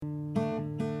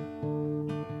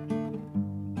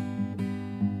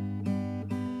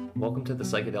Welcome to the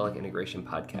Psychedelic Integration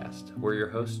Podcast. We're your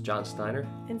hosts, John Steiner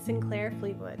and Sinclair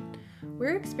Fleetwood.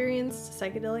 We're experienced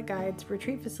psychedelic guides,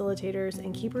 retreat facilitators,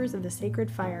 and keepers of the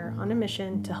sacred fire on a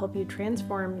mission to help you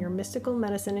transform your mystical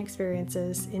medicine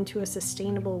experiences into a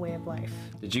sustainable way of life.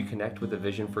 Did you connect with a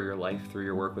vision for your life through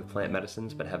your work with plant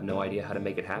medicines but have no idea how to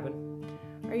make it happen?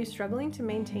 Are you struggling to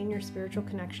maintain your spiritual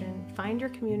connection, find your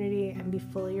community, and be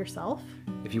fully yourself?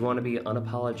 If you want to be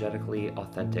unapologetically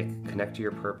authentic, connect to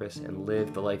your purpose, and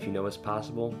live the life you know is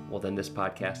possible, well then this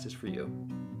podcast is for you.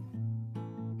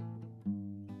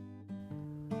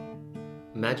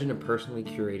 Imagine a personally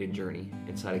curated journey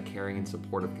inside a caring and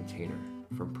supportive container,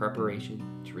 from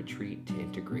preparation to retreat to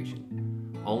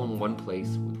integration, all in one place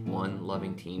with one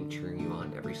loving team cheering you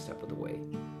on every step of the way,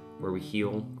 where we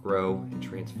heal, grow, and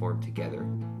transform together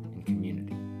in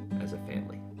community as a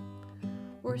family.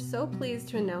 We're so pleased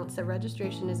to announce that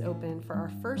registration is open for our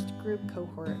first group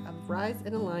cohort of Rise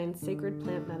and Align Sacred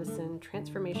Plant Medicine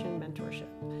Transformation Mentorship.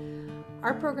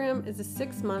 Our program is a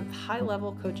 6-month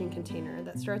high-level coaching container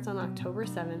that starts on October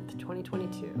 7th,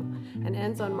 2022 and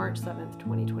ends on March 7th,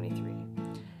 2023.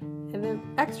 And the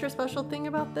extra special thing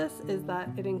about this is that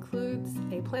it includes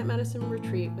a plant medicine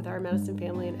retreat with our medicine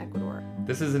family in Ecuador.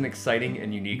 This is an exciting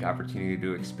and unique opportunity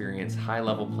to experience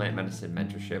high-level plant medicine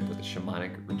mentorship with a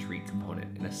shamanic retreat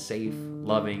component in a safe,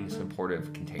 loving,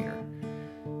 supportive container.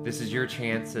 This is your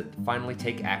chance to finally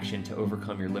take action to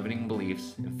overcome your limiting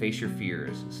beliefs and face your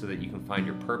fears so that you can find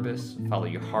your purpose, follow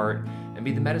your heart, and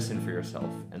be the medicine for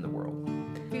yourself and the world.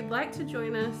 If you'd like to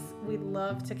join us, we'd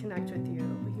love to connect with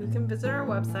you. You can visit our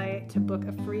website to book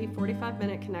a free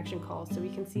 45-minute connection call so we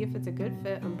can see if it's a good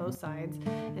fit on both sides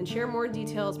and share more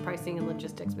details, pricing, and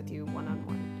logistics with you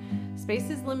one-on-one. Space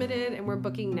is limited and we're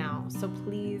booking now, so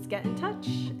please get in touch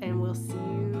and we'll see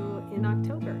you in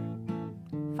October.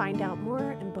 Find out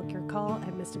more and book your call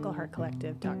at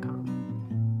mysticalheartcollective.com.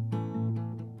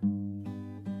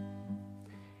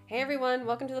 Hey everyone,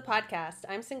 welcome to the podcast.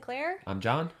 I'm Sinclair. I'm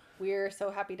John. We're so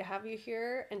happy to have you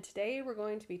here, and today we're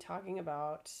going to be talking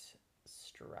about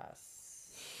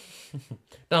stress.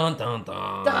 Dun, dun,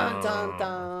 dun. Dun, dun,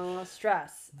 dun.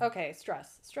 Stress. Okay,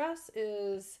 stress. Stress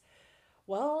is,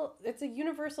 well, it's a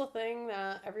universal thing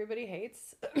that everybody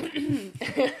hates.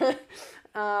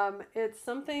 It's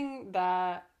something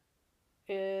that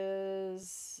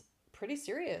is pretty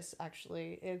serious,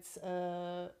 actually. It's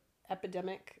an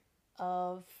epidemic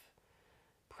of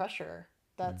pressure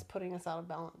that's putting us out of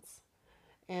balance.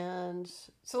 And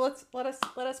so let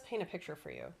us paint a picture for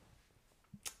you.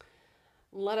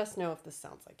 Let us know if this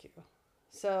sounds like you.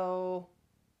 So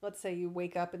let's say you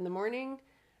wake up in the morning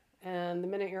and the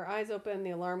minute your eyes open,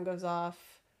 the alarm goes off,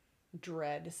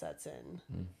 dread sets in.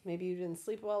 Maybe you didn't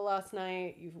sleep well last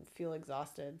night, you feel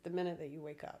exhausted the minute that you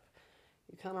wake up.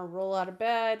 You kind of roll out of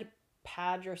bed,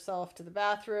 pad yourself to the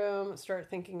bathroom, start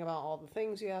thinking about all the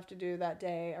things you have to do that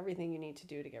day, everything you need to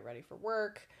do to get ready for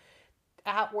work,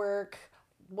 at work,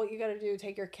 what you got to do,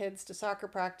 take your kids to soccer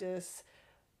practice,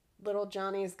 little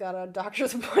Johnny's got a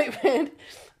doctor's appointment.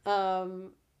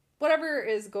 Whatever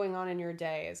is going on in your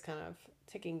day is kind of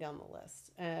ticking down the list.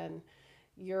 And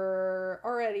you're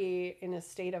already in a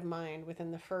state of mind within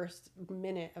the first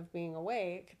minute of being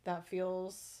awake that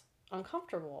feels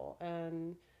uncomfortable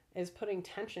and is putting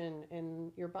tension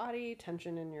in your body,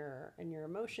 tension in your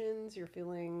emotions. You're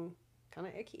feeling kind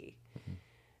of icky.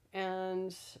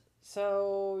 And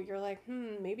so you're like,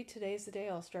 maybe today's the day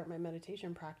I'll start my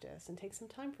meditation practice and take some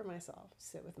time for myself.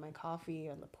 Sit with my coffee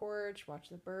on the porch, watch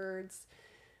the birds,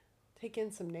 take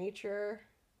in some nature.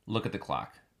 Look at the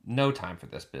clock. No time for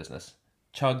this business.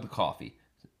 Chug the coffee.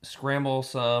 Scramble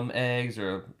some eggs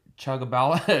or chug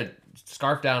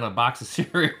scarf down a box of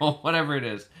cereal, whatever it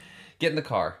is. Get in the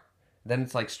car. Then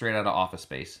it's like straight out of Office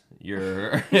Space.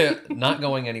 You're not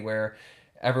going anywhere.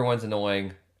 Everyone's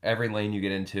annoying. Every lane you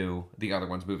get into, the other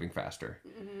one's moving faster.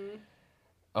 Mm-hmm.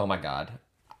 Oh my God.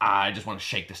 I just want to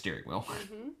shake the steering wheel.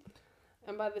 Mm-hmm.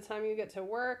 And by the time you get to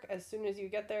work, as soon as you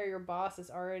get there, your boss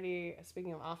is already,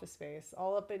 speaking of Office Space,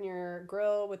 all up in your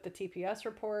grill with the TPS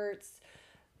reports.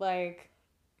 Like,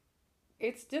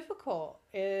 it's difficult.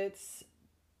 It's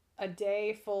a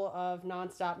day full of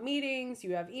nonstop meetings.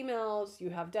 You have emails, you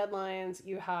have deadlines,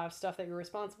 you have stuff that you're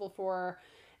responsible for.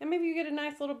 And maybe you get a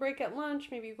nice little break at lunch.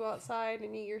 Maybe you go outside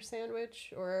and eat your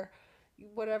sandwich or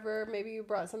whatever. Maybe you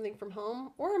brought something from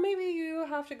home. Or maybe you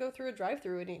have to go through a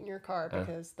drive-thru and eat in your car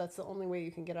because that's the only way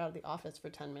you can get out of the office for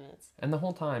 10 minutes. And the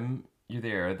whole time you're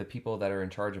there, the people that are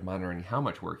in charge of monitoring how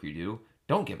much work you do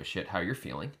don't give a shit how you're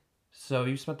feeling. So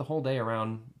you spent the whole day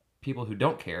around people who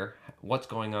don't care what's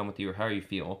going on with you or how you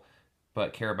feel,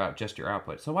 but care about just your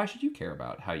output. So why should you care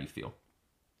about how you feel?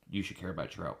 You should care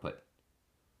about your output.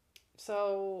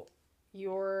 So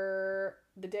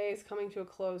the day is coming to a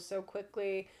close so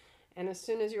quickly. And as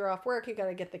soon as you're off work, you got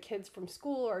to get the kids from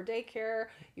school or daycare.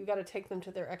 You got to take them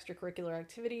to their extracurricular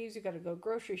activities. You got to go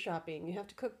grocery shopping. You have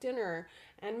to cook dinner.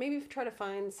 And maybe try to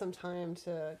find some time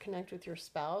to connect with your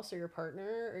spouse or your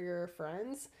partner or your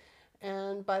friends.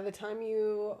 And by the time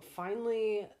you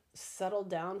finally settle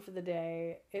down for the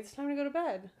day, it's time to go to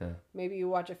bed. Yeah. Maybe you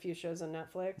watch a few shows on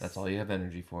Netflix. That's all you have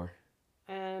energy for.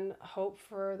 And hope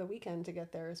for the weekend to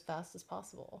get there as fast as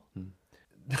possible.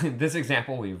 This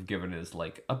example we've given is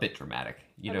like a bit dramatic,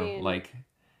 you know, like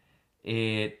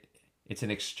it's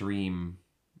an extreme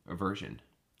version.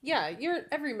 Yeah,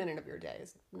 every minute of your day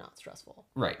is not stressful.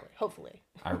 Right. Hopefully.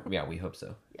 Yeah, we hope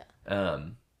so. Yeah.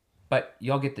 But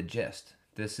y'all get the gist.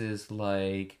 This is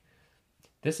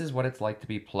what it's like to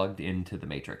be plugged into the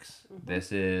Matrix. Mm-hmm.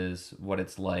 This is what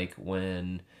it's like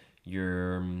when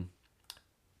your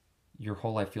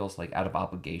whole life feels like out of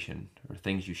obligation, or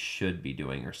things you should be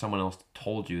doing, or someone else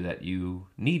told you that you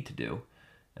need to do.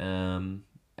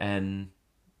 And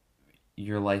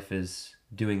your life is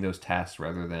doing those tasks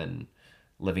rather than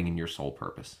living in your sole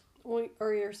purpose. Well,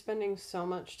 or you're spending so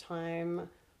much time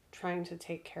trying to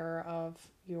take care of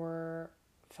your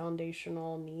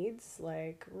foundational needs,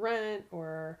 like rent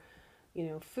or,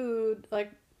 food,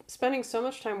 like spending so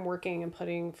much time working and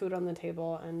putting food on the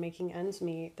table and making ends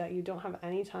meet that you don't have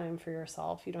any time for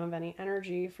yourself. You don't have any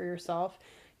energy for yourself.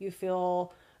 You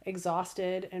feel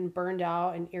exhausted and burned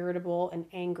out and irritable and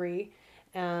angry,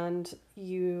 and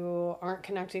you aren't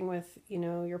connecting with,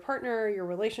 your partner, your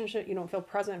relationship. You don't feel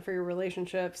present for your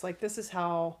relationships. Like, this is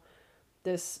how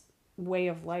this way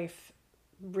of life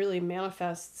really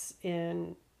manifests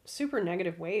in super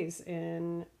negative ways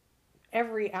in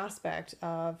every aspect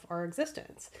of our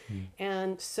existence.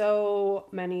 And so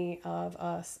many of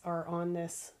us are on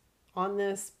this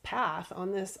path,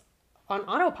 on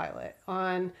autopilot,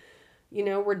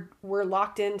 we're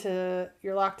locked into,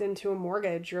 you're locked into a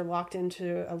mortgage, you're locked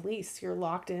into a lease, you're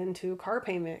locked into car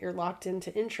payment, you're locked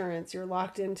into insurance, you're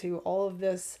locked into all of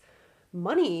this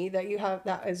money that you have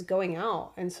that is going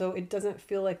out. And so it doesn't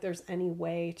feel like there's any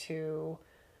way to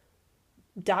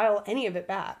dial any of it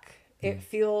back. It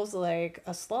feels like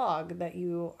a slog that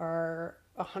you are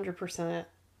 100%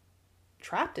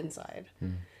 trapped inside.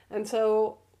 And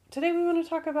so today we want to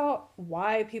talk about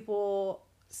why people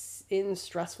in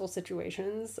stressful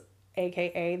situations,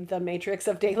 aka the matrix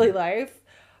of daily life,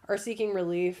 are seeking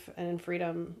relief and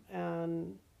freedom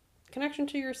and connection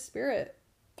to your spirit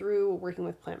through working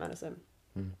with plant medicine.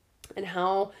 And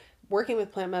how working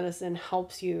with plant medicine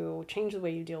helps you change the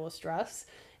way you deal with stress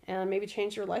and maybe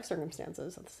change your life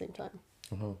circumstances at the same time.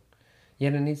 Uh-huh. Yeah,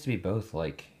 and it needs to be both.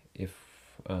 Like,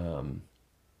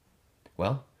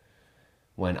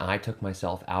 when I took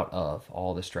myself out of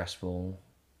all the stressful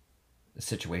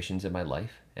situations in my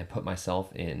life and put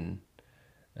myself in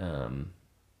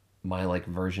my like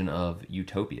version of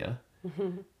utopia,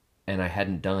 and I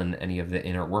hadn't done any of the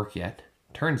inner work yet,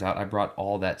 turns out I brought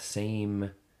all that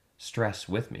same stress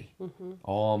with me.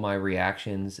 All my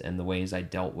reactions and the ways I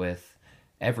dealt with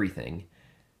everything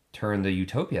turned the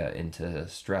utopia into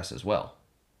stress as well.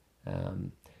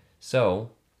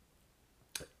 So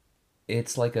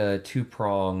it's like a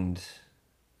two-pronged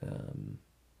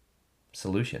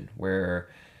solution where,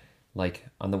 like,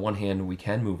 on the one hand, we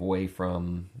can move away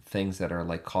from things that are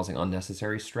like causing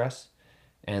unnecessary stress,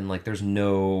 and like there's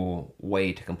no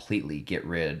way to completely get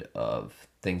rid of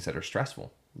things that are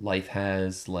stressful. Life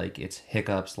has like its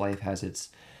hiccups, life has its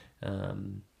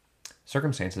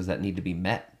circumstances that need to be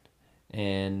met,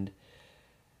 and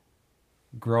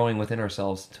growing within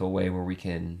ourselves to a way where we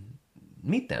can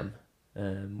meet them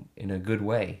in a good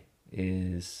way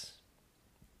is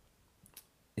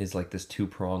like this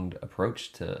two-pronged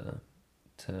approach to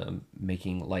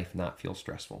making life not feel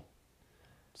stressful.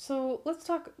 So let's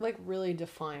talk, like, really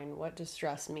define what does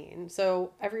stress mean.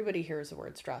 So everybody hears the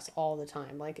word stress all the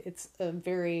time. Like, it's a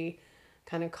very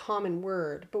kind of common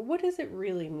word, but what does it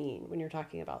really mean when you're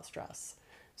talking about stress?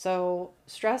 So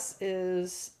stress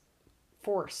is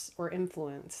force or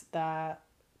influence that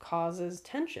causes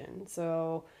tension.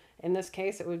 So in this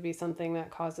case, it would be something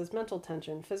that causes mental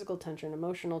tension, physical tension,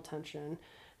 emotional tension,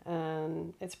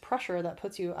 and it's pressure that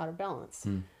puts you out of balance.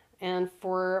 And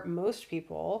for most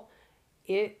people,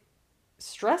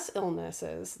 stress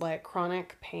illnesses like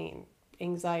chronic pain,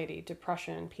 anxiety,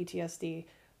 depression, PTSD,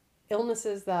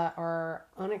 illnesses that are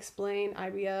unexplained,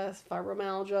 IBS,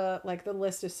 fibromyalgia, like the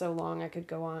list is so long I could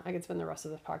go on. I could spend the rest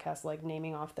of this podcast like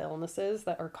naming off the illnesses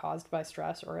that are caused by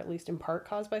stress, or at least in part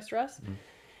caused by stress.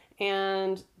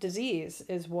 And disease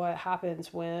is what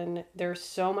happens when there's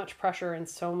so much pressure and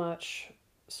so much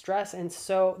stress, and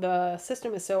so the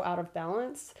system is so out of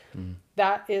balance,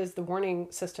 that is the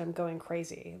warning system going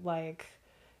crazy. Like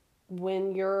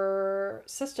when your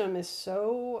system is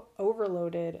so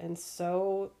overloaded and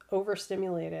so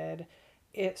overstimulated,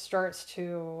 it starts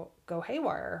to go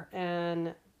haywire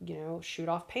and, shoot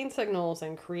off pain signals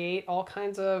and create all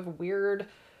kinds of weird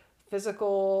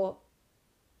physical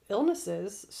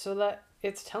illnesses, so that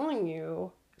it's telling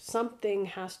you something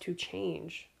has to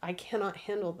change. I cannot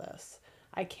handle this.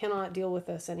 I cannot deal with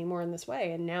this anymore in this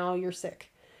way. And now you're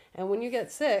sick. And when you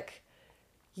get sick,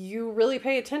 you really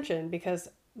pay attention, because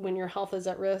when your health is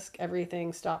at risk,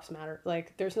 everything stops matter.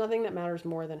 Like there's nothing that matters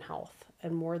more than health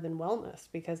and more than wellness,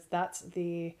 because that's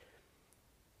the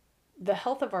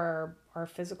health of our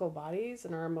physical bodies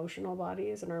and our emotional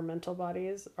bodies and our mental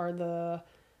bodies are the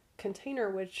container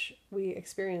which we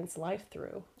experience life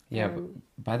through. Yeah, but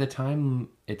by the time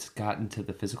it's gotten to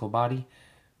the physical body,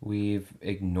 we've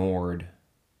ignored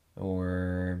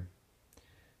or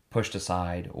pushed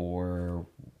aside or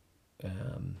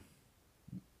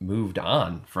moved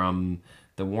on from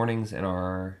the warnings in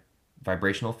our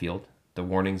vibrational field, the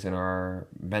warnings in our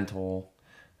mental,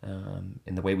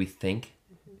 in the way we think,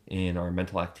 in our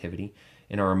mental activity,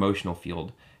 in our emotional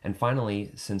field. And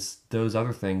finally, since those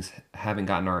other things haven't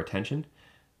gotten our attention,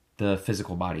 the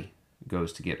physical body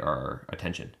goes to get our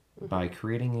attention by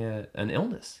creating an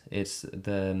illness. It's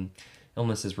the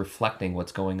illness is reflecting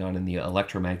what's going on in the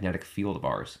electromagnetic field of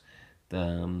ours.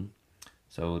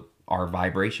 So our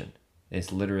vibration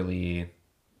is literally,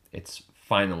 it's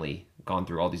finally gone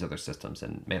through all these other systems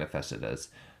and manifested as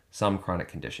some chronic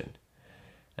condition.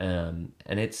 And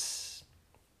it's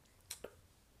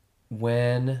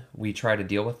when we try to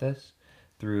deal with this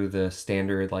through the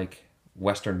standard like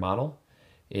Western model,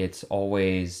 it's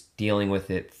always dealing with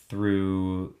it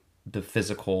through the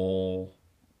physical,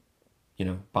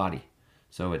 body.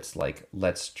 So it's like,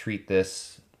 let's treat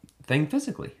this thing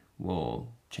physically. We'll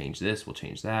change this, we'll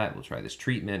change that, we'll try this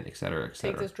treatment, et cetera, et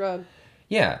cetera. Take this drug.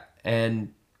 Yeah,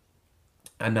 and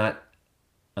I'm not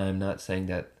saying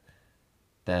that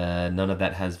none of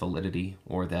that has validity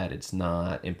or that it's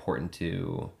not important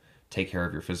to take care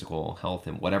of your physical health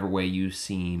in whatever way you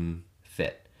seem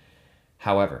fit.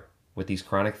 However, with these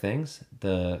chronic things,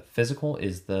 the physical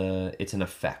it's an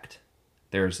effect.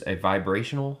 There's a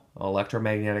vibrational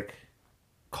electromagnetic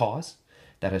cause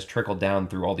that has trickled down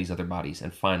through all these other bodies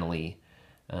and finally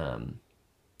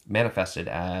manifested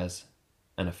as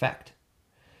an effect.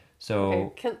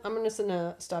 So I'm just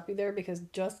gonna stop you there, because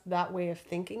just that way of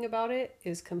thinking about it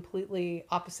is completely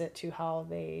opposite to how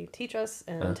they teach us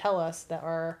and tell us that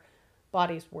our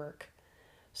bodies work.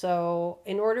 So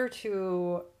in order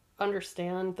to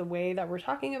understand the way that we're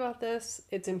talking about this,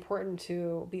 it's important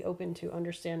to be open to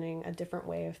understanding a different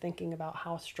way of thinking about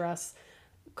how stress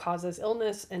causes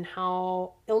illness and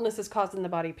how illness is caused in the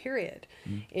body, period.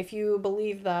 If you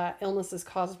believe that illness is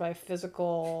caused by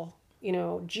physical,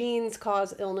 genes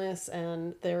cause illness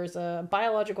and there's a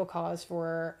biological cause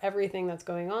for everything that's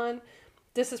going on,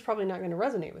 this is probably not going to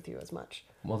resonate with you as much.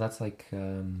 Well, that's like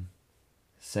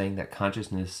saying that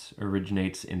consciousness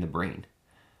originates in the brain.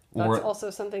 That's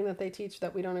also something that they teach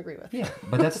that we don't agree with. Yeah,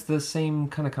 but that's the same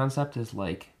kind of concept as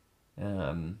like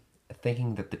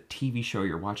thinking that the TV show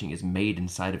you're watching is made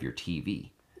inside of your TV.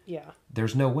 Yeah.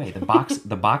 There's no way.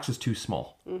 The box is too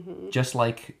small. Mm-hmm. Just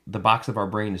like the box of our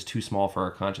brain is too small for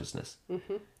our consciousness.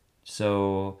 Mm-hmm.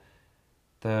 So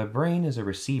the brain is a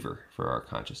receiver for our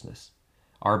consciousness.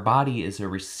 Our body is a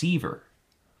receiver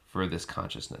for this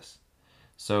consciousness.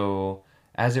 So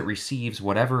as it receives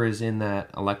whatever is in that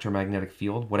electromagnetic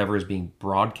field, whatever is being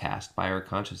broadcast by our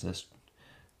consciousness,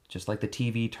 just like the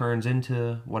TV turns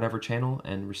into whatever channel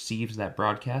and receives that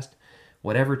broadcast,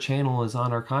 whatever channel is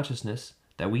on our consciousness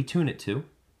that we tune it to,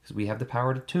 because we have the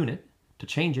power to tune it, to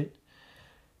change it,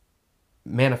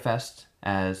 manifests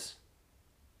as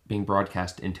being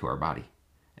broadcast into our body.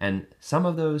 And some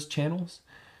of those channels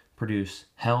produce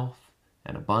health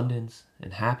and abundance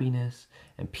and happiness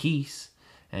and peace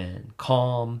and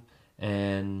calm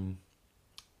and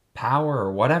power,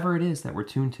 or whatever it is that we're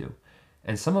tuned to.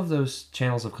 And some of those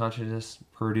channels of consciousness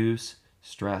produce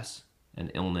stress and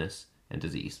illness and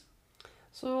disease.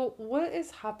 So what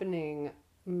is happening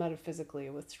metaphysically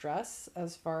with stress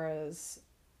as far as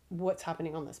what's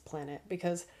happening on this planet?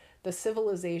 Because the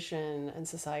civilization and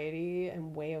society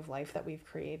and way of life that we've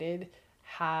created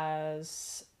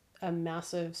has a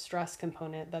massive stress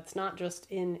component that's not just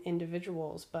in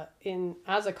individuals, but in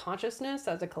as a consciousness,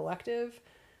 as a collective.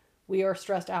 We are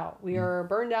stressed out. We are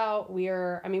burned out.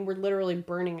 We're literally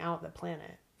burning out the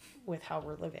planet with how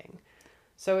we're living.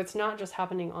 So it's not just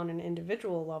happening on an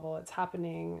individual level. It's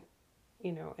happening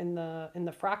in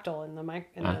the fractal, in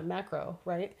the macro,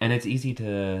 right? And it's easy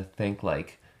to think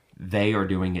like they are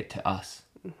doing it to us.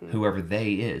 Whoever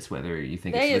they is, whether you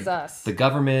think They it's is us. the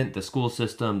government, the school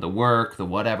system, the work, the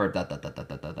whatever,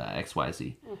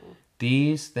 XYZ.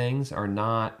 These things are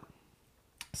not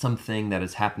something that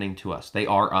is happening to us. They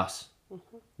are us.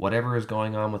 Whatever is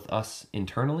going on with us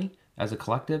internally as a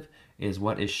collective is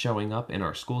what is showing up in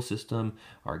our school system,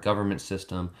 our government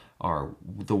system,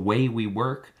 the way we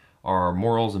work, our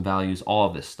morals and values, all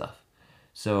of this stuff.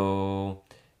 So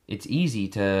it's easy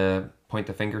to point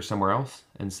the finger somewhere else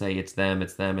and say it's them,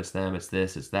 it's them, it's them, it's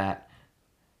this, it's that.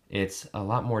 It's a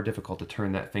lot more difficult to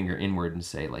turn that finger inward and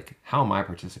say, like, how am I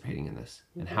participating in this?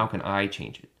 And how can I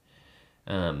change it?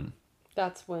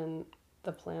 That's when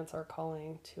the plants are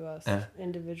calling to us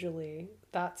individually.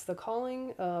 That's the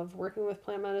calling of working with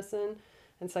plant medicine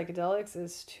and psychedelics,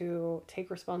 is to take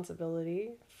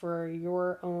responsibility for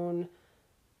your own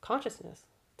consciousness,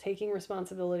 taking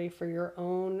responsibility for your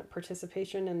own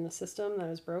participation in the system that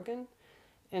is broken,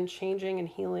 and changing and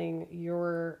healing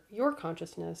your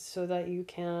consciousness so that you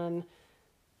can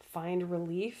find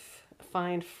relief,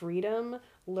 find freedom,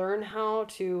 learn how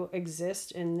to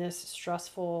exist in this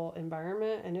stressful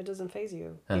environment, and it doesn't faze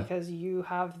you because you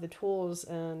have the tools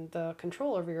and the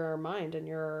control over your mind and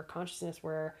your consciousness,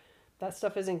 where that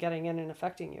stuff isn't getting in and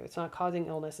affecting you. It's not causing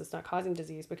illness, it's not causing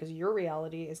disease, because your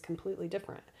reality is completely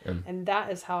different. And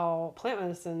that is how plant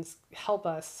medicines help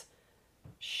us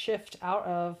shift out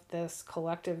of this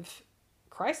collective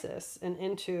crisis and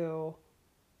into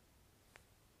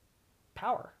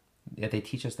power. Yeah, they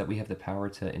teach us that we have the power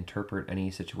to interpret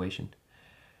any situation,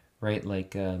 right?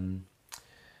 Like,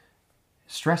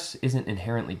 stress isn't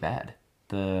inherently bad.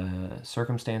 The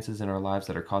circumstances in our lives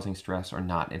that are causing stress are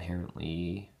not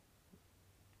inherently,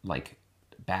 like,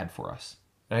 bad for us.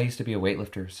 And I used to be a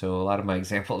weightlifter, so a lot of my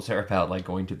examples are about, like,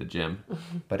 going to the gym.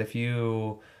 But if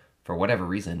you, for whatever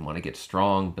reason, want to get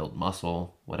strong, build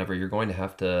muscle, whatever, you're going to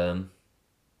have to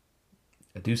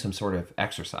do some sort of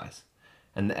exercise.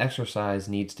 And the exercise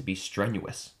needs to be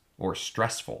strenuous or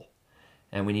stressful.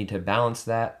 And we need to balance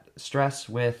that stress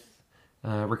with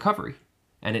recovery.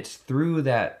 And it's through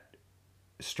that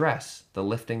stress, the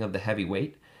lifting of the heavy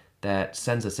weight, that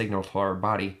sends a signal to our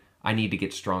body, I need to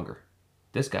get stronger.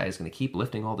 This guy is going to keep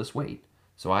lifting all this weight,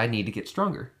 so I need to get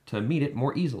stronger to meet it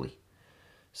more easily.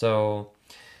 So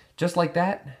just like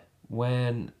that,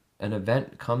 when an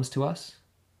event comes to us,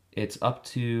 it's up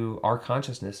to our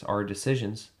consciousness, our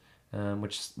decisions,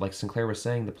 which, like Sinclair was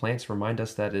saying, the plants remind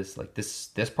us that is like this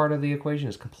part of the equation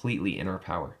is completely in our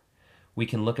power. We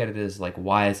can look at it as like,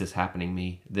 why is this happening to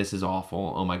me? This is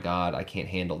awful. Oh my God, I can't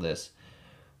handle this.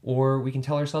 Or we can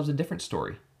tell ourselves a different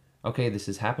story. Okay, this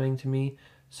is happening to me,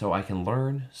 so I can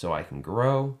learn, so I can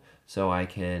grow, so I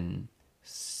can...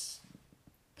 It's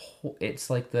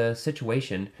like the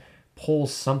situation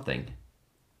pulls something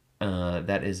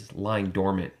that is lying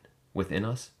dormant within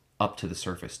us up to the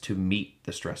surface to meet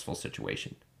the stressful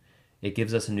situation. It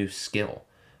gives us a new skill,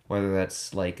 whether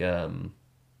that's like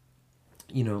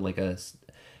like a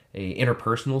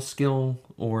interpersonal skill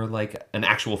or like an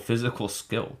actual physical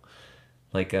skill.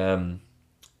 Like I've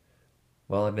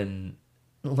been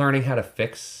learning how to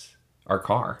fix our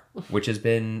car, which has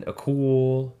been a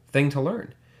cool thing to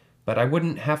learn. But I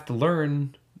wouldn't have to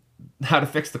learn how to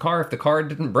fix the car if the car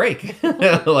didn't break.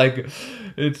 Like,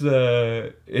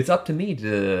 it's up to me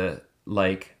to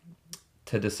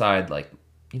decide, like,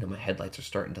 my headlights are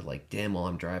starting to like dim while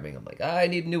I'm driving. I'm like, I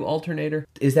need a new alternator.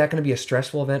 Is that going to be a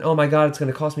stressful event? Oh my God, it's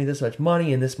going to cost me this much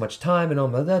money and this much time, and all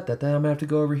that. I'm going to have to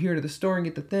go over here to the store and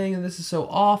get the thing, and this is so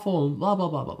awful, and blah, blah,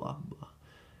 blah, blah, blah, blah.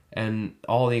 And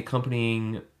all the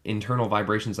accompanying internal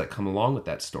vibrations that come along with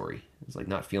that story. It's like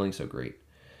not feeling so great.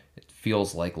 It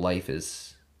feels like life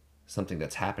is something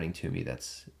that's happening to me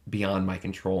that's beyond my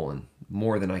control and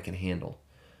more than I can handle.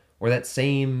 Or that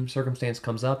same circumstance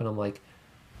comes up and I'm like,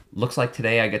 looks like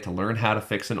today I get to learn how to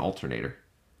fix an alternator.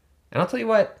 And I'll tell you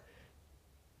what,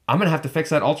 I'm going to have to fix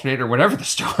that alternator whatever the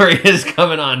story is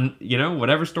coming on,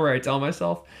 whatever story I tell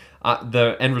myself,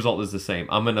 the end result is the same.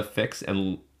 I'm going to fix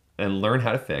and learn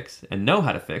how to fix and know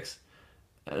how to fix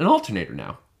an alternator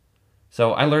now.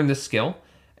 So I learned this skill,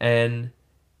 and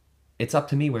it's up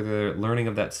to me whether learning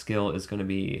of that skill is going to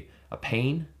be a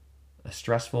pain, a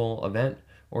stressful event,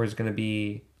 or is going to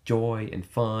be joy and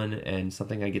fun and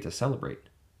something I get to celebrate.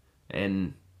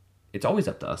 And it's always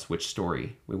up to us which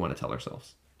story we want to tell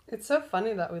ourselves. It's so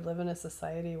funny that we live in a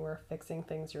society where fixing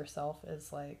things yourself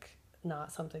is like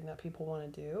not something that people want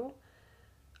to do.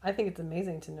 I think it's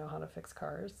amazing to know how to fix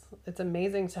cars. It's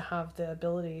amazing to have the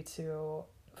ability to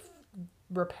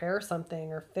repair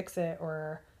something or fix it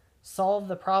or solve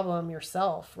the problem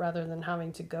yourself rather than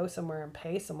having to go somewhere and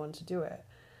pay someone to do it.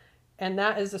 And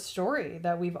that is a story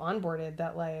that we've onboarded,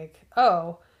 that like,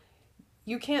 oh,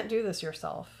 you can't do this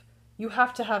yourself. You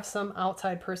have to have some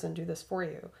outside person do this for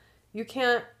you. You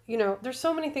can't, there's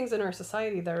so many things in our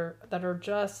society that are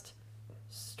just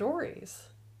stories.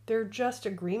 They're just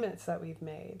agreements that we've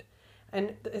made.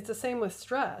 And it's the same with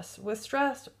stress. With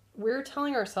stress, we're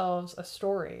telling ourselves a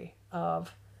story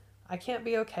of, I can't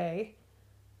be okay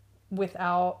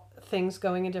without things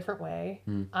going a different way.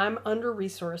 I'm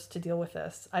under-resourced to deal with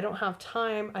this. I don't have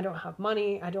time. I don't have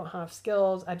money. I don't have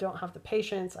skills. I don't have the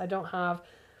patience. I don't have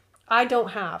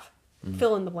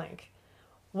fill in the blank.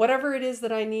 Whatever it is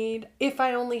that I need, if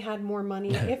I only had more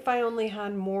money, if I only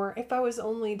had more, if I was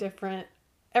only different,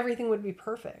 everything would be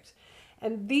perfect.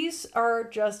 And these are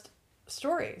just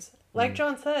stories. Like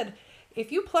John said,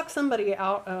 if you pluck somebody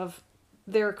out of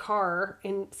their car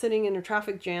and sitting in a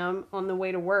traffic jam on the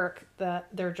way to work, that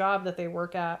their job that they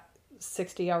work at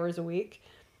 60 hours a week,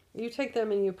 you take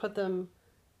them and you put them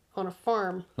on a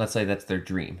farm. Let's say that's their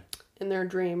dream. In their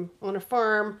dream, on a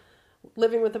farm,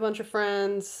 living with a bunch of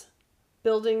friends,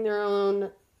 building their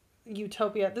own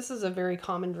utopia. This is a very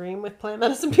common dream with plant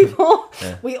medicine people.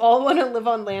 Yeah. We all want to live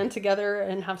on land together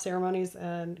and have ceremonies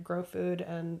and grow food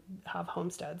and have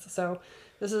homesteads. So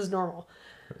this is normal.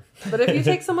 But if you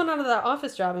take someone out of that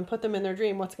office job and put them in their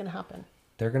dream, what's going to happen?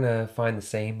 They're going to find the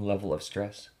same level of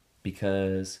stress,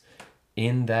 because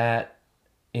in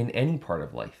any part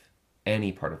of life,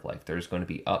 there's going to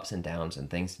be ups and downs and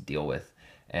things to deal with.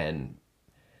 And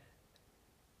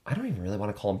I don't even really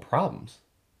want to call them problems,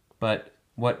 but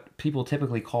what people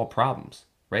typically call problems,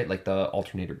 right? Like the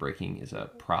alternator breaking is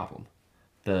a problem.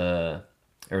 Or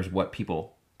is what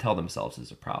people tell themselves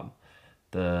is a problem.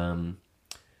 The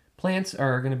plants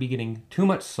are going to be getting too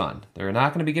much sun. They're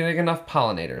not going to be getting enough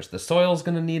pollinators. The soil's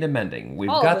going to need amending. We've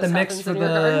got the mix for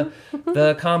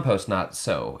the compost not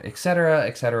so, etc.,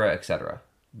 etc., etc.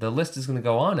 The list is going to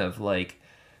go on of like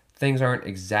things aren't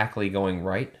exactly going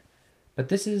right, but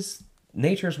this is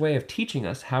nature's way of teaching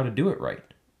us how to do it right.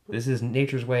 This is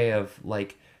nature's way of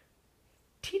like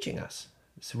teaching us.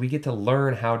 So we get to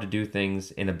learn how to do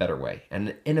things in a better way,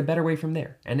 and in a better way from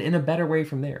there, and in a better way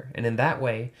from there. And in that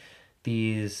way,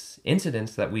 these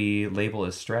incidents that we label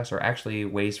as stress are actually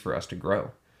ways for us to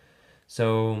grow.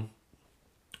 So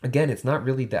again, it's not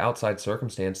really the outside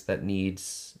circumstance that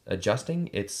needs adjusting.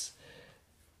 It's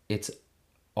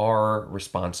our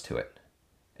response to it.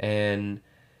 And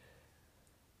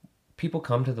people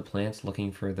come to the plants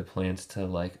looking for the plants to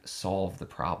like solve the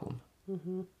problem.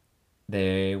 Mm-hmm.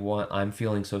 I'm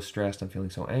feeling so stressed, I'm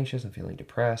feeling so anxious, I'm feeling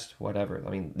depressed, whatever. I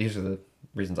mean, these are the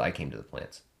reasons I came to the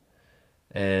plants.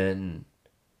 And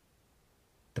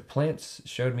the plants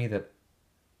showed me that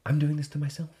I'm doing this to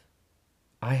myself.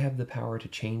 I have the power to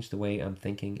change the way I'm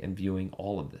thinking and viewing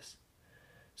all of this.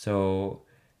 So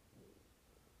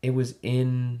it was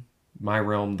in my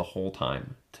realm the whole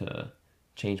time to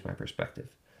change my perspective.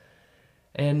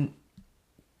 And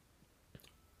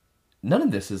none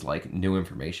of this is like new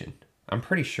information. I'm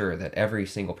pretty sure that every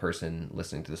single person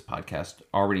listening to this podcast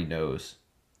already knows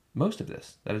most of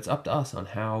this, that it's up to us on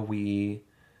how we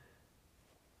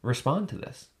respond to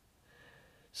this.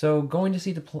 So going to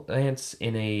see the plants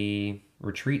in a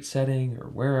retreat setting or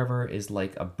wherever is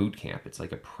like a boot camp. It's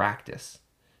like a practice.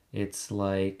 It's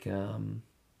like,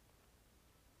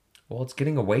 it's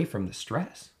getting away from the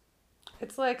stress.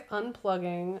 It's like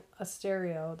unplugging a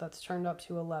stereo that's turned up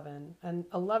to 11, and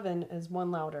 11 is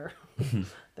one louder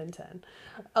than 10.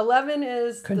 11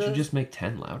 is... Couldn't you just make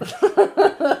 10 louder?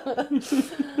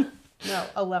 No,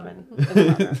 11 is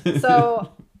louder.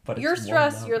 So your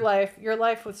stress, your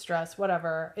life with stress,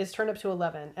 whatever, is turned up to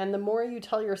 11. And the more you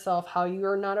tell yourself how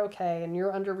you're not okay and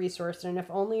you're under-resourced, and if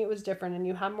only it was different and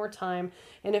you had more time,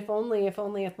 and if only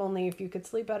if you could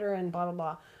sleep better and blah, blah,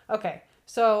 blah. Okay,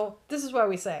 so this is why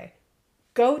we say,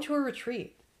 go to a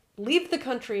retreat, leave the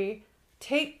country,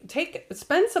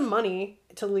 spend some money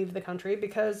to leave the country,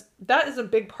 because that is a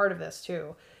big part of this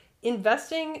too.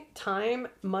 Investing time,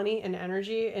 money, and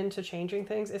energy into changing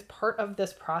things is part of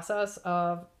this process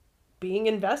of being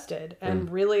invested.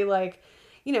 And really, like,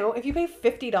 if you pay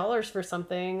 $50 for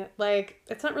something, like,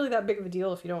 it's not really that big of a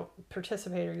deal if you don't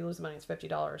participate or you lose money. It's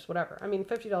 $50, whatever. I mean,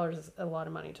 $50 is a lot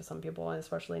of money to some people, and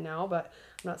especially now, but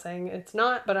I'm not saying it's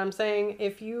not, but I'm saying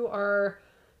if you are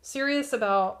serious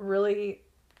about really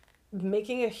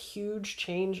making a huge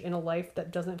change in a life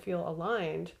that doesn't feel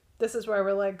aligned, this is why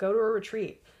we're like, go to a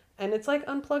retreat. And it's like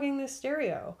unplugging this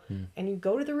stereo. And you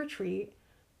go to the retreat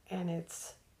and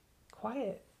it's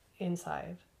quiet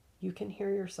inside. You can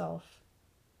hear yourself.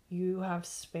 You have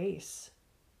space.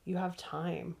 You have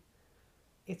time.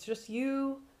 it's just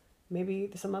you,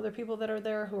 maybe some other people that are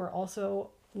there who are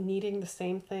also needing the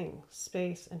same thing,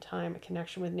 space and time, a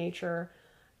connection with nature,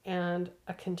 and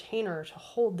a container to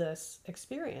hold this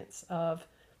experience of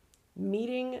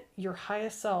meeting your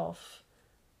highest self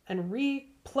and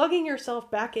plugging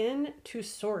yourself back in to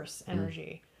source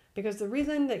energy. Because the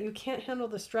reason that you can't handle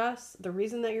the stress, the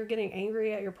reason that you're getting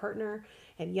angry at your partner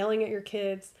and yelling at your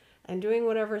kids and doing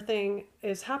whatever thing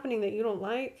is happening that you don't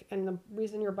like, and the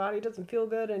reason your body doesn't feel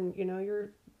good and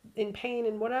you're in pain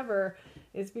and whatever,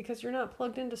 is because you're not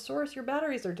plugged into source. Your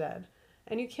batteries are dead.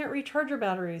 And you can't recharge your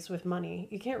batteries with money.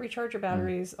 You can't recharge your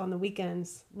batteries on the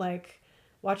weekends, like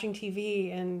watching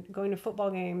TV and going to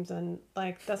football games. And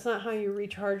like, that's not how you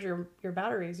recharge your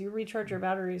batteries. You recharge your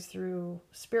batteries through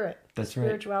spirit, That's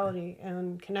spirituality,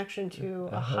 and connection to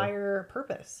a higher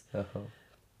purpose.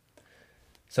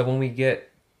 So when we go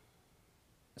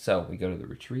to the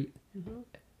retreat,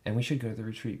 and we should go to the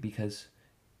retreat because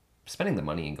spending the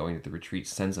money and going to the retreat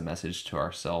sends a message to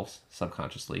ourselves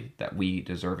subconsciously that we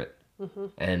deserve it.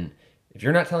 And if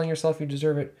you're not telling yourself you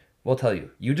deserve it, we'll tell you.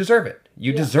 You deserve it.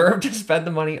 You deserve to spend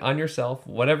the money on yourself,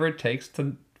 whatever it takes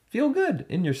to feel good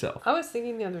in yourself. I was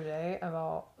thinking the other day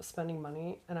about spending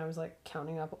money, and I was like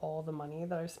counting up all the money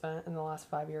that I've spent in the last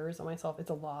 5 years on myself. It's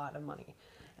a lot of money.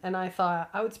 And I thought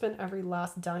I would spend every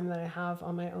last dime that I have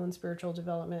on my own spiritual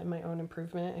development and my own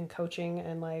improvement and coaching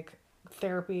and like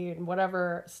therapy and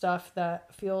whatever stuff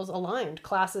that feels aligned.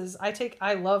 Classes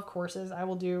I love courses. I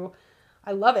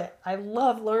love it. I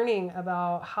love learning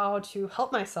about how to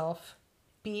help myself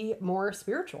be more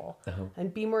spiritual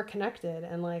and be more connected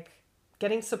and like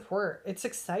getting support. It's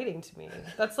exciting to me.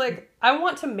 That's like, I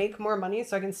want to make more money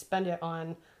so I can spend it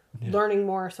on learning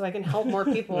more, so I can help more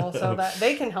people so that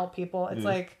they can help people. It's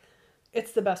like,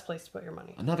 it's the best place to put your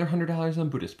money. Another $100 on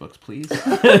Buddhist books, please.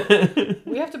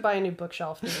 We have to buy a new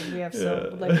bookshelf because we have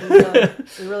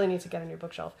we really need to get a new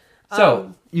bookshelf.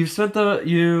 So you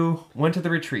went to the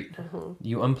retreat,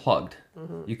 you unplugged,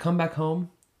 you come back home,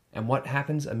 and what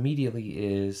happens immediately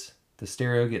is the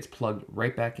stereo gets plugged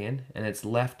right back in, and it's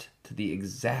left to the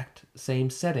exact same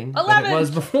setting that it was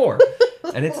before,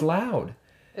 and it's loud.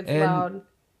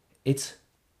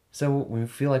 So we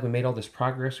feel like we made all this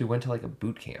progress. We went to like a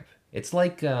boot camp. It's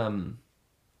like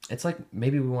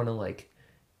maybe we want to like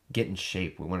get in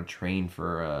shape. We want to train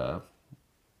for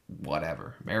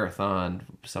whatever, marathon,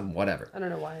 some whatever. I don't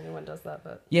know why anyone does that,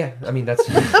 but yeah, I mean that's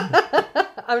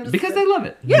because they love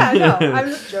it. Yeah, I know. I'm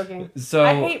just joking. So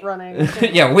I hate running.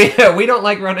 Yeah, we don't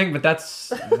like running, but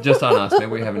that's just on us. Maybe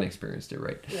we haven't experienced it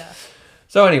right. Yeah.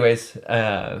 So, anyways,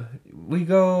 we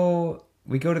go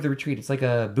to the retreat. It's like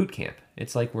a boot camp.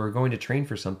 It's like we're going to train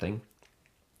for something,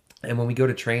 and when we go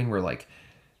to train, we're like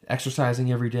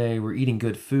exercising every day. We're eating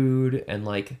good food, and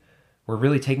like we're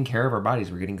really taking care of our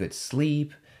bodies. We're getting good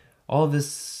sleep. All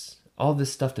this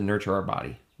stuff to nurture our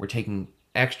body. We're taking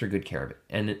extra good care of it,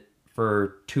 and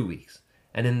for 2 weeks.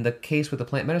 And in the case with the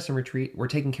plant medicine retreat, we're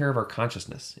taking care of our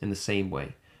consciousness in the same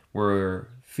way. We're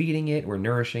feeding it, we're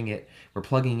nourishing it, we're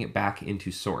plugging it back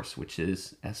into source, which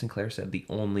is, as Sinclair said, the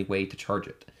only way to charge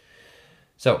it.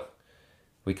 So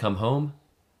we come home.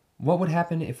 What would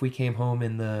happen if we came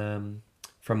home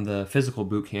from the physical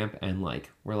boot camp and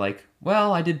we're like,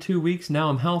 well, I did 2 weeks, now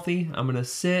I'm healthy, I'm gonna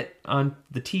sit on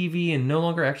the TV and no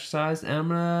longer exercise, and I'm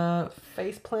gonna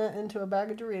face plant into a bag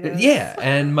of Doritos. Yeah,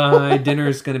 and my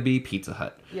dinner's gonna be Pizza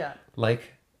Hut. Yeah.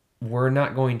 We're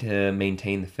not going to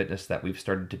maintain the fitness that we've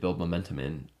started to build momentum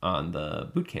in on the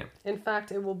boot camp. In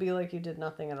fact, it will be like you did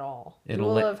nothing at all. You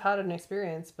will have had an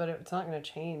experience, but it's not going to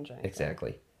change anything.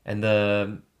 Exactly. And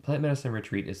the plant medicine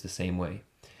retreat is the same way.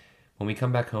 When we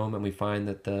come back home and we find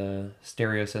that the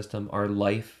stereo system, our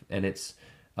life and its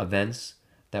events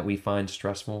that we find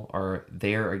stressful are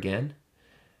there again,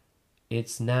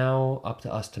 it's now up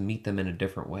to us to meet them in a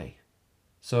different way.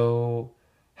 So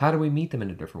how do we meet them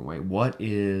in a different way? What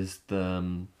is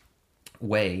the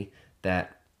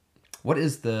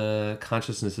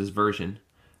consciousness's version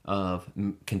of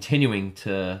continuing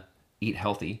to eat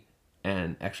healthy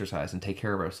and exercise and take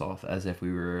care of ourselves as if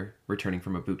we were returning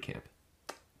from a boot camp?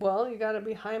 Well, you got to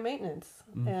be high maintenance.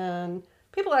 And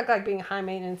people act like being high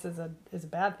maintenance is a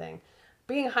bad thing.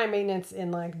 Being high maintenance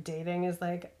in dating is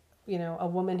a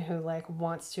woman who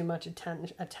wants too much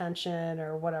attention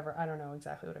or whatever. I don't know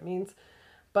exactly what it means.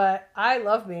 But I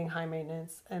love being high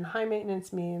maintenance, and high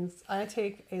maintenance means I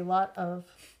take a lot of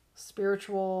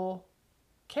spiritual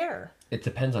care. It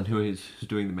depends on who's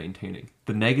doing the maintaining.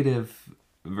 The negative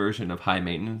version of high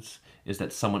maintenance is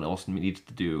that someone else needs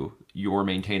to do your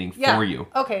maintaining for you.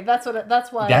 Okay, that's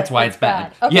why it's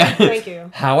bad. Okay, yeah. Thank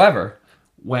you. However,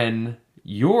 when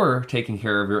you're taking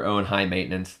care of your own high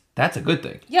maintenance, That's a good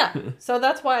thing. Yeah. So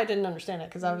that's why I didn't understand it,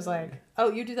 because I was like,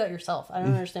 oh, you do that yourself. I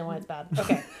don't understand why it's bad.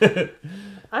 Okay.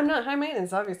 I'm not high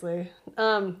maintenance, obviously.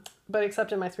 But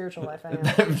except in my spiritual life, I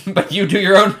am. But you do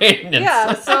your own maintenance.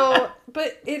 Yeah. So,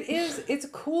 but it's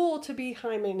cool to be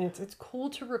high maintenance. It's cool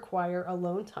to require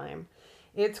alone time.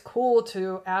 It's cool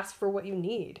to ask for what you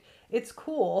need. It's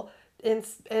cool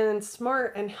and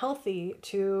smart and healthy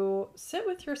to sit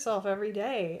with yourself every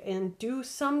day and do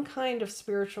some kind of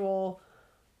spiritual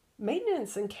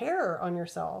maintenance and care on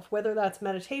yourself, whether that's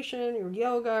meditation or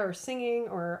yoga or singing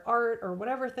or art or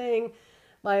whatever thing.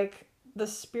 Like, the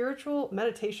spiritual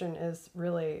meditation is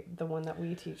really the one that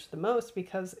we teach the most,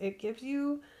 because it gives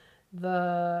you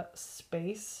the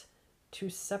space to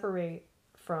separate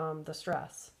from the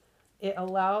stress. It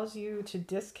allows you to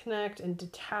disconnect and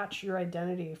detach your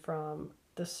identity from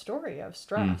the story of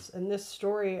stress and this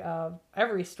story of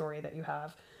every story that you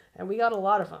have. And we got a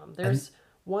lot of them. There's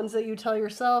ones that you tell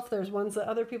yourself, there's ones that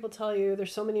other people tell you,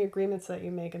 there's so many agreements that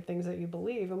you make and things that you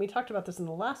believe. And we talked about this in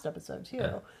the last episode too.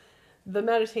 Yeah. The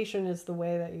meditation is the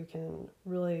way that you can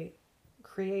really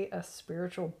create a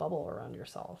spiritual bubble around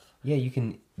yourself. Yeah, you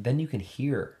can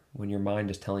hear when your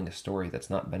mind is telling a story that's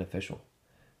not beneficial.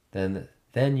 Then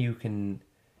you can,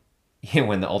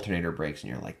 when the alternator breaks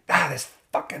and you're like, this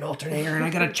fucking alternator, and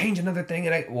I gotta change another thing,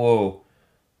 and whoa.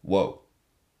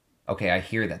 Okay, I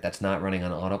hear that. That's not running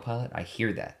on autopilot. I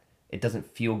hear that. It doesn't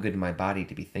feel good in my body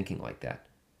to be thinking like that.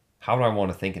 How do I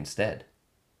want to think instead?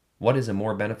 What is a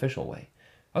more beneficial way?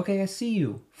 Okay, I see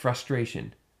you.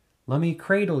 Frustration. Let me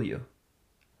cradle you.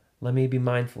 Let me be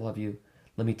mindful of you.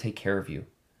 Let me take care of you.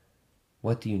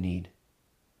 What do you need?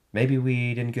 Maybe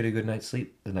we didn't get a good night's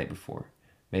sleep the night before.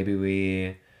 Maybe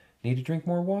we need to drink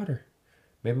more water.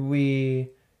 Maybe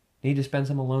we need to spend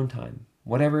some alone time.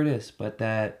 Whatever it is, but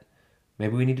that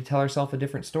maybe we need to tell ourselves a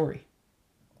different story.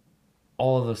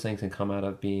 All of those things can come out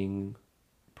of being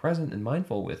present and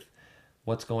mindful with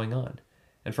what's going on.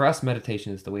 And for us,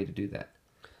 meditation is the way to do that.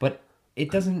 But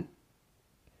it doesn't,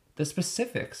 the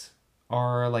specifics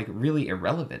are like really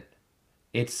irrelevant.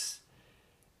 It's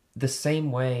the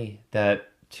same way that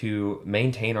to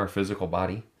maintain our physical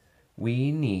body,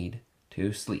 we need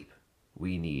to sleep.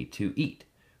 We need to eat.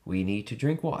 We need to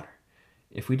drink water.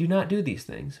 If we do not do these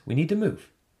things, we need to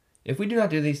move. If we do not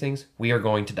do these things, we are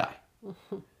going to die.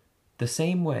 The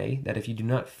same way that if you do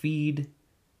not feed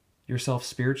yourself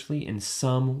spiritually in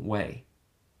some way,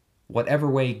 whatever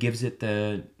way gives it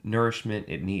the nourishment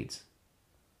it needs,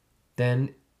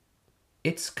 then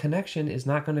its connection is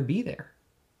not going to be there.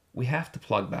 We have to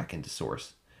plug back into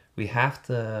source. We have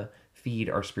to feed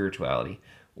our spirituality,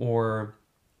 or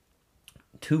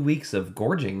 2 weeks of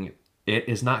gorging it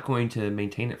is not going to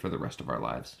maintain it for the rest of our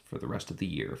lives, for the rest of the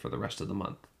year, for the rest of the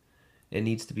month. It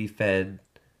needs to be fed,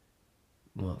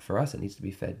 well, for us, it needs to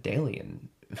be fed daily and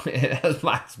as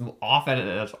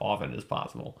often as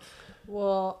possible.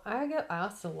 Well, I get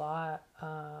asked a lot,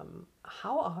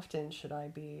 how often should I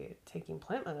be taking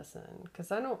plant medicine?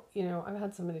 Because I don't, I've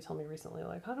had somebody tell me recently,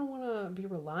 like, I don't want to be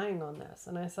relying on this.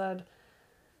 And I said,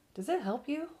 does it help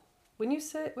you? When you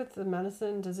sit with the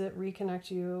medicine, does it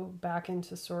reconnect you back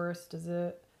into source? Does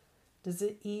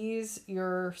it ease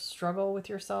your struggle with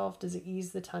yourself? Does it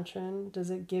ease the tension? Does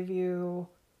it give you,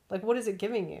 like, what is it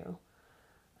giving you?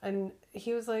 And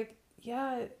he was like,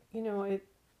 yeah,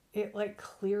 it like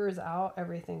clears out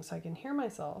everything so I can hear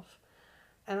myself.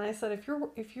 And I said,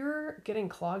 if you're getting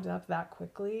clogged up that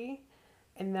quickly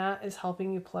and that is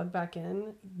helping you plug back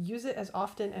in, use it as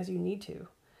often as you need to.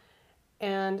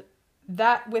 And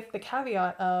that with the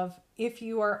caveat of, if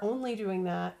you are only doing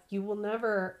that, you will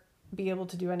never be able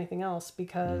to do anything else,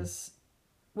 because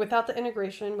without the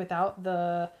integration, without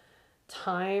the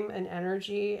time and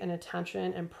energy and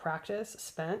attention and practice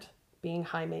spent being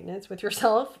high maintenance with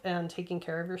yourself and taking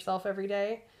care of yourself every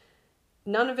day,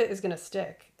 none of it is going to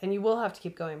stick, and you will have to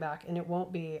keep going back, and it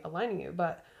won't be aligning you.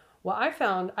 But what I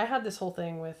found, I had this whole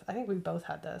thing with, I think we both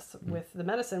had this with the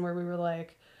medicine, where we were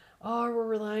like, oh, we're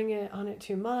relying on it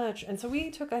too much. And so we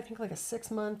took, I think, like a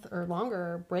 6-month or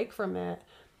longer break from it.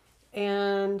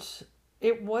 And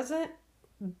it wasn't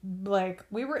like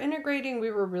we were integrating, we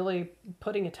were really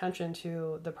putting attention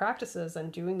to the practices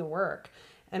and doing the work.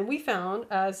 And we found,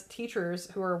 as teachers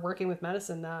who are working with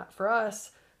medicine, that for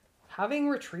us, having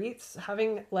retreats,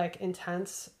 having like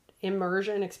intense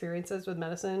immersion experiences with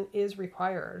medicine is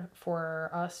required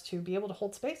for us to be able to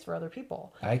hold space for other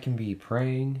people. I can be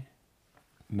praying,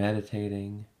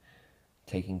 meditating,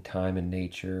 taking time in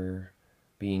nature,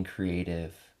 being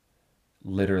creative,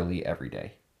 literally every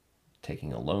day.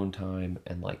 Taking alone time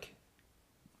and like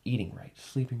eating right,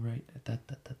 sleeping right,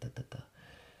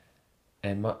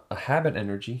 and a habit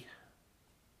energy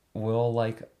will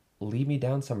like lead me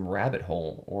down some rabbit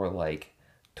hole or like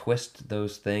twist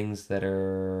those things that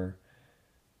are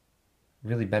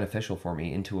really beneficial for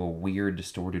me into a weird,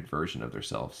 distorted version of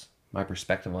themselves. My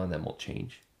perspective on them will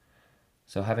change.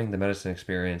 So having the medicine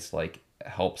experience like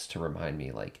helps to remind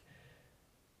me like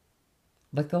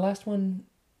the last one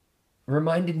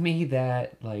reminded me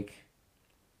that like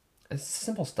it's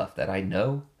simple stuff that I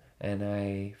know and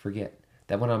I forget.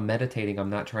 That when I'm meditating, I'm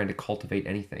not trying to cultivate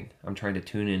anything. I'm trying to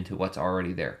tune into what's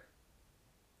already there.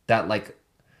 That like,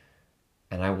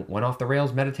 and I went off the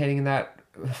rails meditating in that,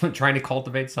 trying to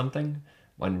cultivate something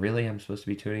when really I'm supposed to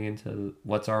be tuning into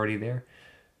what's already there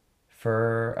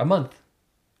for a month.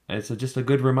 And it's just a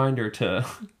good reminder to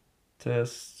to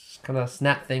kind of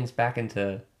snap things back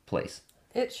into place.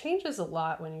 It changes a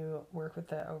lot when you work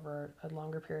with it over a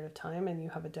longer period of time and you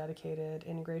have a dedicated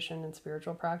integration and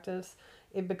spiritual practice.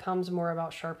 It becomes more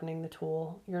about sharpening the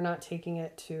tool. You're not taking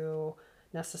it to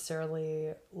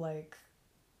necessarily like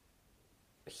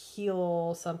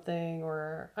heal something,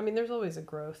 or I mean there's always a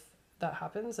growth that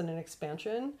happens and an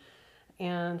expansion.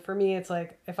 And for me, it's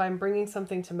like if I'm bringing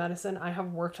something to medicine, I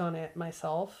have worked on it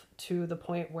myself to the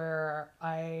point where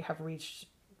I have reached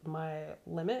my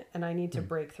limit and I need to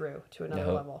break through to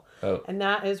another level. Oh. And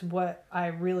that is what I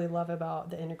really love about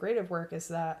the integrative work, is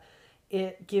that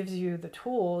it gives you the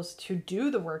tools to do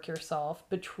the work yourself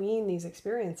between these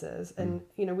experiences. And,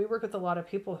 you know, we work with a lot of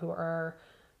people who are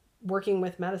working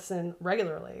with medicine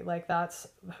regularly. Like that's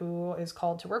who is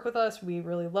called to work with us. We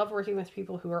really love working with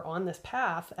people who are on this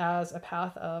path as a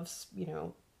path of, you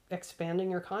know,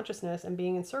 expanding your consciousness and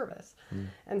being in service.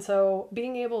 And so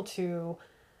being able to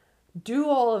do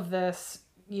all of this,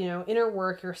 you know, inner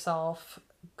work yourself,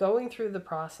 going through the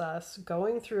process,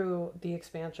 going through the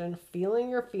expansion, feeling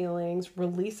your feelings,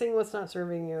 releasing what's not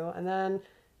serving you, and then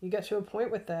you get to a point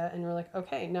with it and you're like,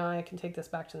 okay, now I can take this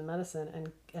back to the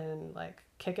medicine and like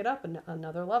kick it up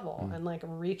another level and like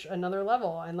reach another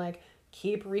level and like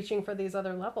keep reaching for these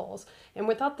other levels. And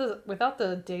without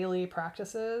the daily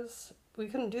practices, we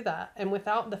couldn't do that. And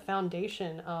without the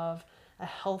foundation of a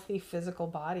healthy physical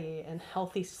body and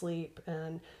healthy sleep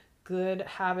and good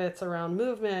habits around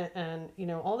movement and, you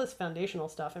know, all this foundational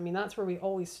stuff. I mean, that's where we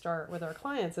always start with our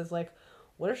clients, is like,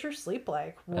 what is your sleep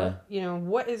like? What, you know,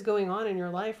 what is going on in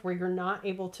your life where you're not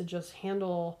able to just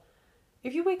handle,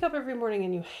 if you wake up every morning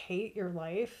and you hate your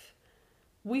life,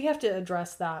 we have to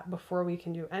address that before we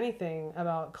can do anything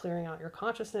about clearing out your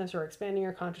consciousness or expanding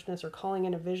your consciousness or calling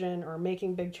in a vision or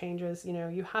making big changes. You know,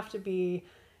 you have to be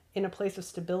in a place of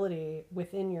stability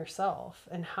within yourself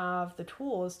and have the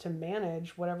tools to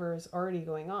manage whatever is already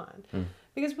going on.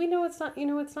 Because we know it's not, you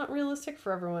know, it's not realistic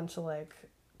for everyone to like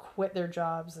quit their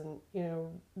jobs and, you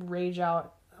know, rage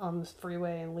out on the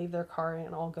freeway and leave their car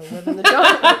and all go live in the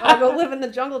jungle. I'll go live in the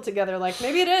jungle together. Like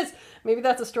maybe it is, maybe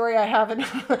that's a story I have and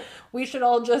we should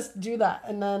all just do that.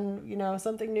 And then, you know,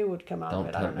 something new would come out of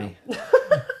it. I don't know.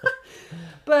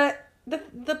 But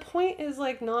the point is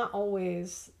like not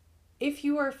always. If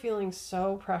you are feeling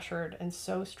so pressured and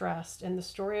so stressed and the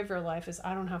story of your life is,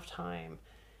 I don't have time,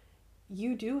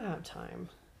 you do have time.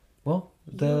 Well,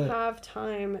 you have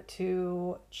time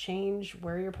to change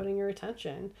where you're putting your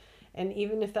attention. And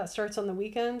even if that starts on the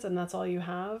weekends and that's all you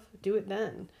have, do it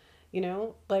then. You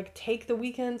know, like take the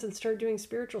weekends and start doing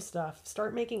spiritual stuff.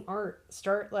 Start making art.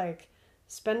 Start like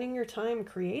spending your time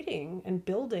creating and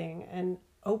building and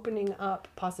opening up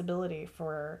possibility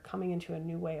for coming into a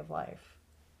new way of life.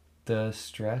 The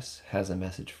stress has a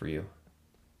message for you,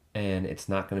 and it's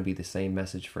not going to be the same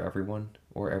message for everyone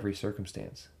or every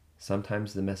circumstance.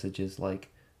 Sometimes the message is like,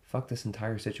 fuck this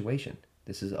entire situation.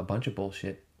 This is a bunch of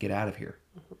bullshit. Get out of here.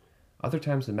 Other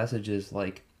times the message is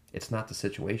like, it's not the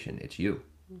situation, it's you.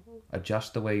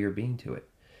 Adjust the way you're being to it.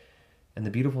 And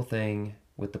the beautiful thing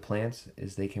with the plants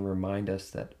is they can remind us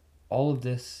that all of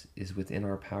this is within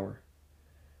our power.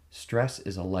 Stress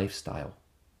is a lifestyle.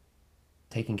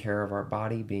 Taking care of our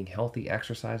body, being healthy,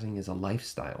 exercising is a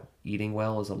lifestyle. Eating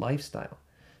well is a lifestyle.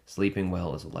 Sleeping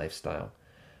well is a lifestyle.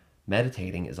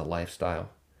 Meditating is a lifestyle.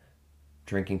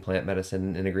 Drinking plant medicine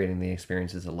and integrating the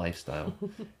experience is a lifestyle.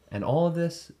 And all of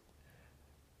this,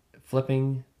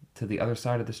 flipping to the other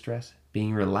side of the stress,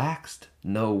 being relaxed,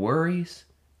 no worries,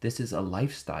 this is a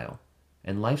lifestyle.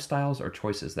 And lifestyles are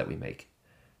choices that we make.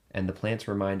 And the plants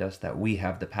remind us that we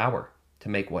have the power to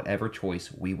make whatever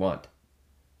choice we want.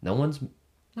 No one's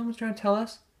trying to tell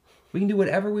us. We can do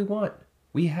whatever we want.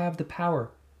 We have the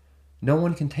power. No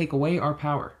one can take away our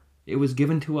power. It was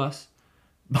given to us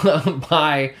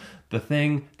by the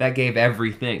thing that gave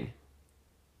everything.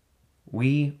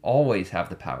 We always have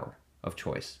the power of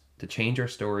choice to change our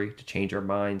story, to change our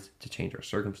minds, to change our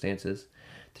circumstances,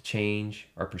 to change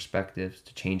our perspectives,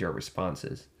 to change our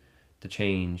responses. to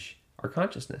change our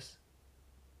consciousness.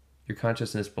 Your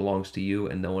consciousness belongs to you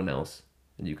and no one else.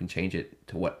 And you can change it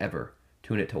to whatever.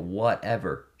 Tune it to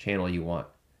whatever channel you want.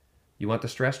 You want the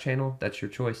stress channel? That's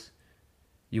your choice.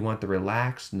 You want the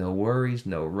relaxed, no worries,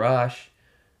 no rush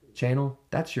channel?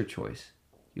 That's your choice.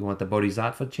 You want the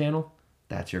Bodhisattva channel?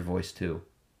 That's your voice too.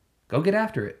 Go get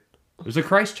after it. There's a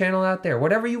Christ channel out there.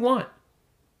 Whatever you want.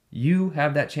 You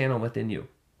have that channel within you.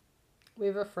 We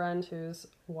have a friend who's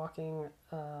walking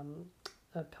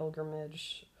a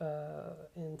pilgrimage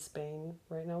in Spain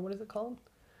right now. What is it called?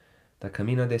 The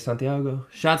Camino de Santiago.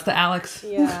 Shouts to Alex.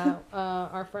 Yeah,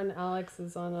 our friend Alex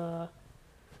is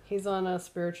he's on a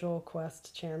spiritual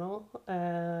quest channel,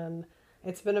 and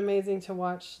it's been amazing to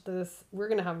watch this. We're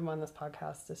gonna have him on this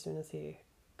podcast as soon as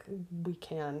we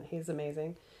can. He's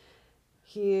amazing.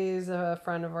 He's a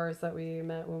friend of ours that we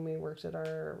met when we worked at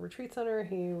our retreat center.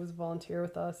 He was a volunteer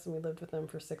with us, and we lived with him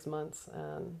for 6 months.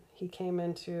 And he came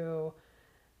into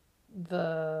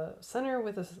the center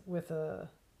with a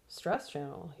stress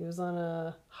channel. He was on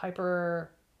a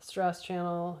hyper stress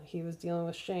channel. He was dealing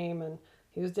with shame, and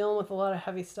he was dealing with a lot of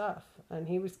heavy stuff. And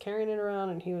he was carrying it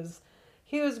around, and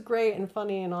he was great and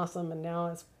funny and awesome. And now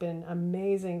it's been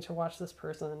amazing to watch this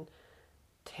person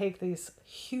take these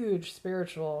huge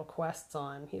spiritual quests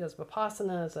on. He does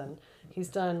Vipassanas, and he's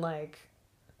done like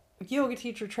yoga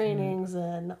teacher trainings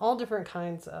and all different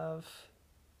kinds of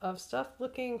stuff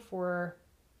looking for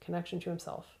connection to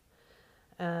himself.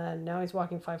 And now he's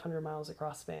walking 500 miles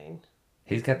across Spain.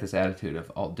 He's got this attitude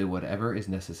of, I'll do whatever is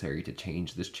necessary to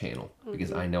change this channel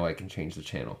because I know I can change the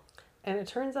channel. And it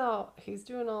turns out he's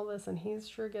doing all this, and he's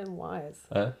sure getting wise.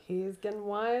 He's getting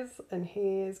wise, and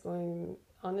he's going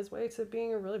on his way to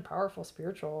being a really powerful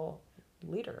spiritual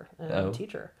leader and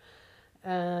teacher.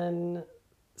 And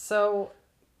so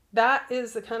that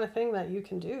is the kind of thing that you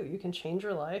can do. You can change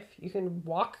your life. You can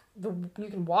walk the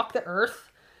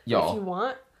earth if you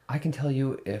want. I can tell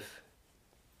you, if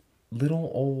little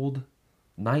old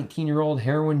 19-year-old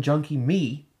heroin junkie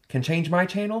me can change my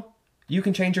channel, you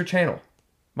can change your channel.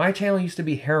 My channel used to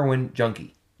be heroin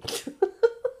junkie.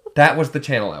 That was the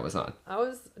channel I was on. I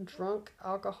was drunk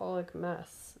alcoholic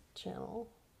mess channel.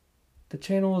 The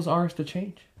channel is ours to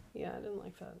change. Yeah, I didn't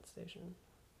like that station.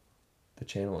 The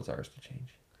channel is ours to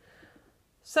change.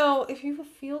 So if you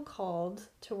feel called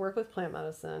to work with plant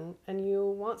medicine and you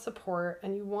want support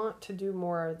and you want to do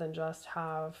more than just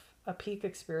have a peak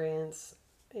experience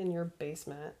in your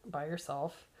basement by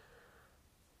yourself,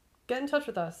 get in touch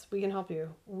with us. We can help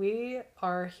you. We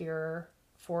are here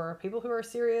for people who are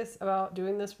serious about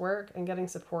doing this work and getting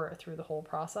support through the whole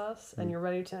process. And you're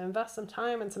ready to invest some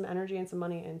time and some energy and some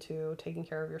money into taking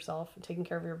care of yourself, taking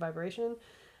care of your vibration,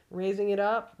 raising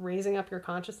up your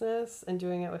consciousness, and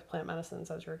doing it with plant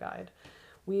medicines as your guide.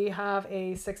 We have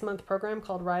a 6-month program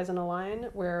called Rise and Align,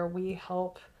 where we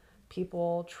help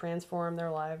people transform their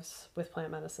lives with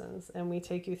plant medicines. And we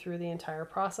take you through the entire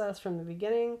process from the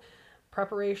beginning: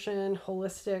 preparation,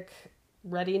 holistic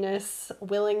readiness,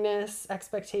 willingness,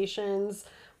 expectations,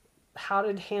 how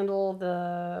to handle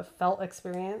the felt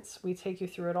experience. We take you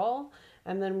through it all,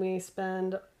 and then we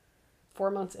spend 4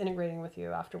 months integrating with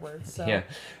you afterwards. So yeah,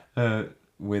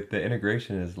 with the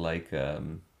integration is like,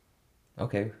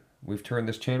 okay, we've turned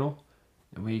this channel,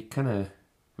 and we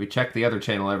check the other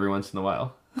channel every once in a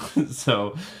while.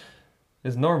 So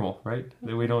it's normal, right?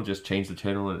 That we don't just change the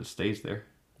channel and it stays there.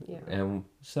 Yeah. And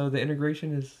so the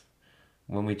integration is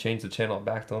when we change the channel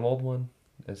back to an old one,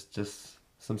 it's just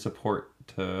some support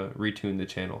to retune the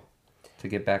channel to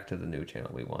get back to the new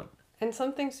channel we want. And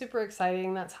something super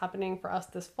exciting that's happening for us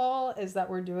this fall is that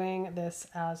we're doing this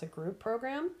as a group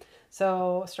program.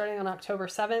 So starting on October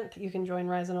 7th, you can join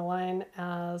Rise and Align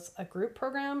as a group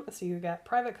program. So you get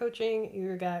private coaching,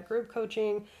 you get group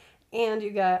coaching, and you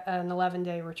get an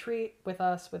 11-day retreat with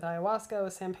us with ayahuasca,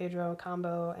 with San Pedro,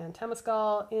 Cambo, and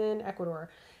Temescal in Ecuador.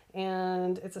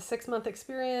 And it's a 6-month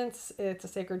experience. It's a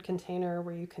sacred container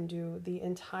where you can do the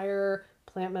entire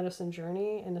plant medicine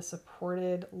journey in a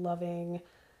supported, loving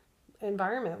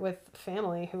environment with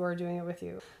family who are doing it with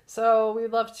you. So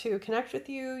we'd love to connect with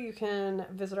you. You can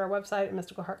visit our website at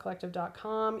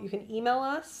mysticalheartcollective.com. You can email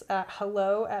us at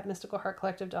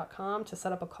hello@mysticalheartcollective.com to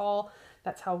set up a call.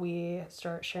 That's how we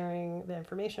start sharing the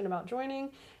information about joining.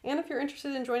 And if you're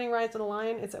interested in joining Rise and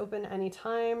Align, it's open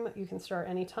anytime. You can start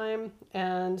anytime.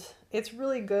 And it's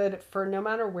really good for no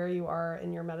matter where you are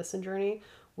in your medicine journey.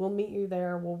 We'll meet you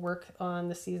there. We'll work on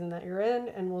the season that you're in,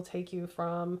 and we'll take you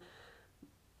from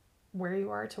where you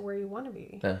are to where you want to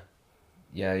be.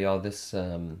 Yeah, y'all, this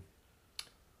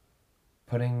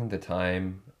putting the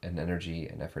time and energy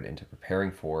and effort into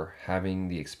preparing for having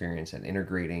the experience and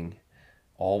integrating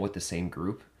all with the same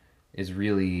group is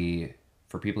really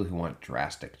for people who want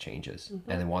drastic changes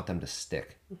and they want them to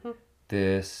stick.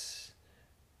 This,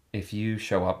 if you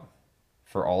show up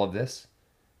for all of this,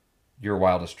 your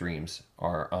wildest dreams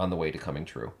are on the way to coming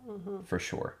true, for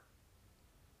sure.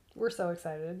 We're so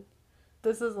excited.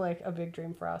 This is like a big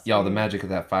dream for us. Y'all, the magic of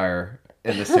that fire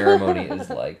in the ceremony is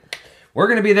like, we're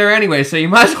going to be there anyway, so you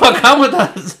might as well come with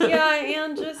us. Yeah,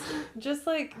 and just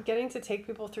like getting to take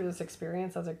people through this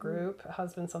experience as a group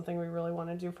has been something we really want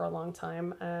to do for a long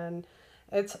time. And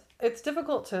it's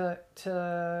difficult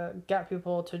to get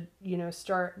people to, you know,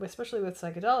 start, especially with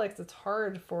psychedelics. It's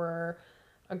hard for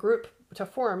a group to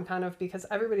form kind of because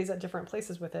everybody's at different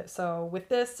places with it. So with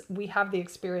this, we have the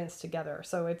experience together.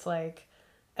 So it's like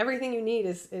everything you need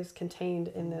is contained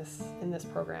in this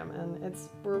program, and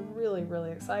we're really,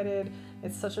 really excited.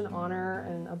 It's such an honor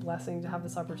and a blessing to have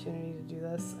this opportunity to do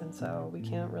this, and so we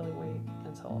can't really wait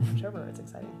until October. It's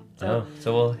exciting. So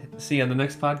we'll see you on the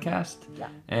next podcast. Yeah.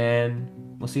 And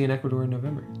we'll see you in Ecuador in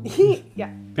November.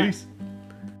 Yeah. Peace. Bye.